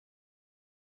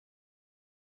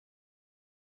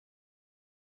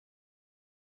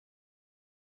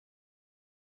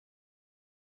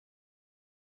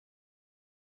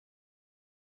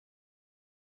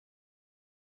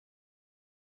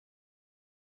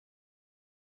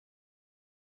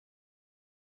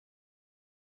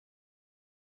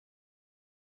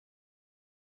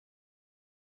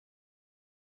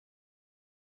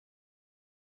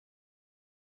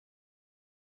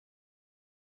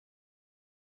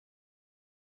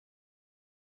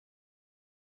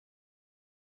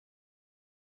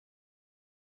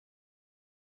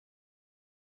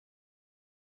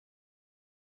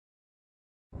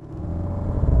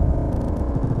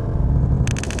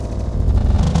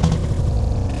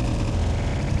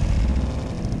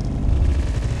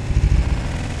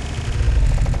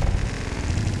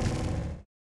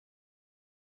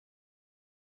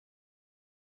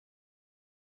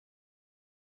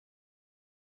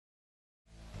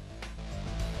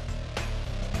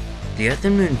The Earth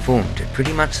and Moon formed at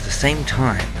pretty much the same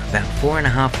time, about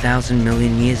 4,500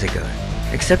 million years ago.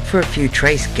 Except for a few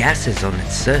trace gases on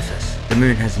its surface, the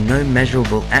Moon has no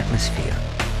measurable atmosphere.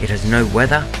 It has no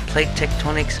weather, plate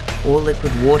tectonics, or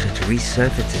liquid water to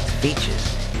resurface its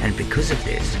features, and because of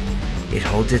this, it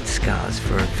holds its scars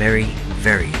for a very,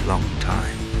 very long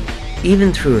time.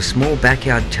 Even through a small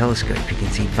backyard telescope, you can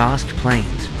see vast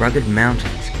plains, rugged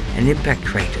mountains, and impact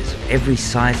craters of every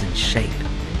size and shape.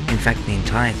 In fact, the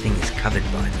entire thing is covered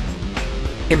by them.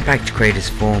 Impact craters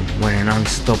form when an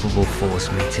unstoppable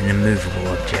force meets an immovable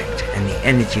object, and the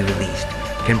energy released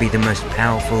can be the most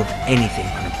powerful of anything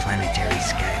on a planetary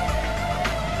scale.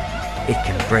 It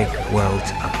can break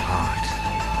worlds apart.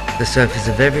 The surface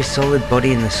of every solid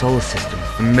body in the solar system,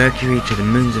 from Mercury to the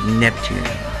moons of Neptune,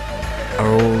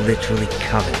 are all literally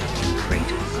covered in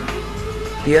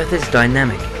craters. The Earth is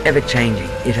dynamic, ever-changing.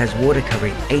 It has water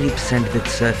covering 80% of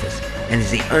its surface, and is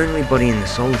the only body in the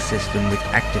solar system with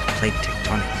active plate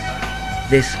tectonics.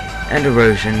 This, and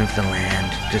erosion of the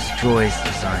land, destroys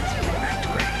the signs of impact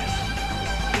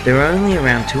craters. There are only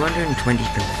around 220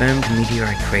 confirmed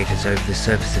meteorite craters over the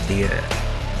surface of the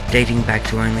Earth, dating back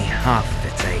to only half of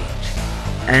its age.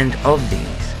 And of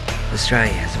these,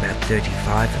 Australia has about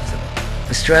 35 of them.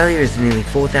 Australia is nearly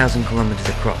 4,000 kilometers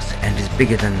across and is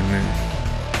bigger than the Moon.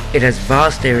 It has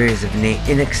vast areas of near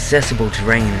inaccessible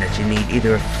terrain that you need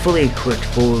either a fully equipped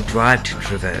four-wheel drive to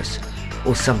traverse,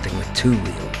 or something with two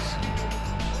wheels.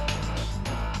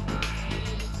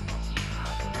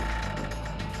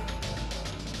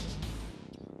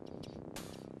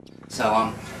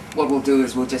 So what we'll do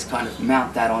is we'll just kind of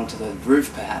mount that onto the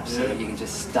roof perhaps, so that you can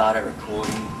just start a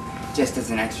recording just as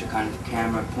an extra kind of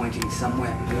camera pointing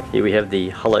somewhere. Here we have the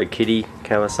Hello Kitty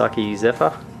Kawasaki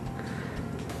Zephyr,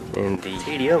 and the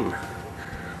TDM,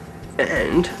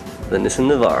 and the Nissan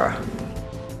Navara.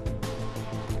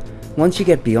 Once you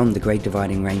get beyond the Great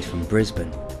Dividing Range from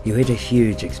Brisbane, you hit a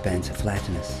huge expanse of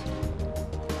flatness.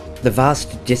 The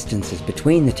vast distances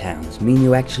between the towns mean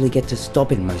you actually get to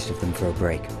stop in most of them for a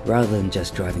break, rather than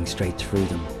just driving straight through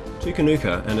them.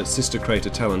 Tukanuka and its sister crater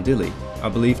Talindili are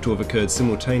believed to have occurred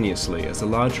simultaneously as a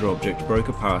larger object broke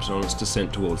apart on its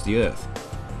descent towards the Earth.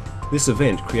 This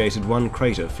event created one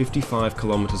crater 55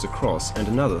 kilometers across and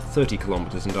another 30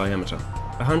 kilometers in diameter.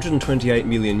 128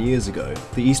 million years ago,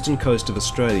 the eastern coast of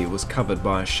Australia was covered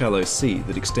by a shallow sea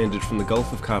that extended from the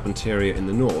Gulf of Carpentaria in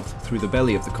the north through the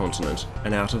belly of the continent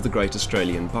and out of the Great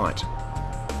Australian Bight.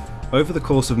 Over the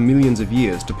course of millions of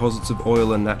years, deposits of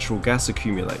oil and natural gas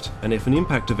accumulate, and if an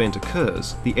impact event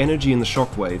occurs, the energy in the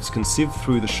shock waves can sieve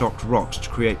through the shocked rocks to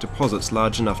create deposits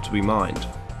large enough to be mined.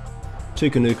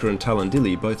 Tukanuka and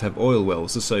Talindili both have oil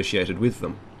wells associated with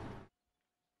them.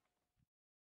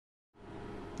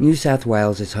 New South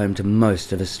Wales is home to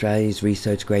most of Australia's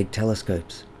research-grade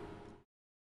telescopes.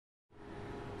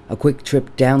 A quick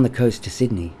trip down the coast to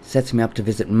Sydney sets me up to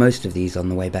visit most of these on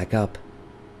the way back up.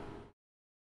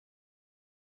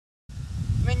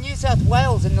 I'm in New South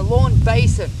Wales in the Lawn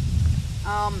Basin.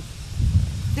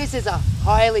 This is a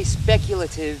highly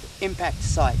speculative impact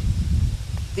site.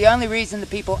 The only reason the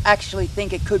people actually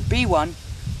think it could be one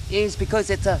is because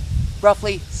it's a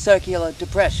roughly circular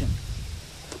depression.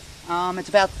 It's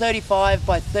about 35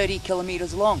 by 30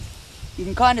 kilometers long. You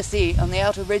can kind of see on the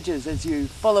outer ridges as you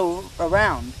follow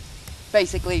around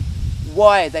basically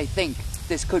why they think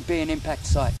this could be an impact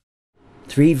site.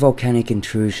 3 volcanic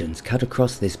intrusions cut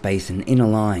across this basin in a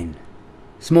line.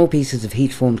 Small pieces of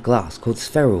heat-formed glass called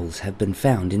spherules have been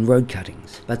found in road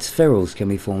cuttings, but spherules can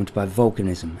be formed by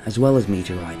volcanism as well as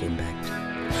meteorite impact.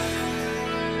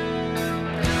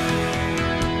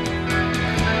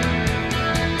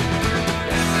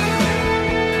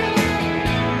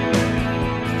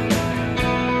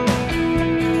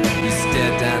 You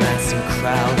stare down at some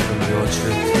crowd from your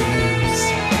trapeze.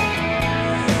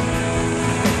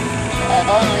 I've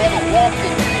only ever walked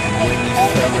in When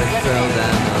you fell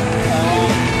down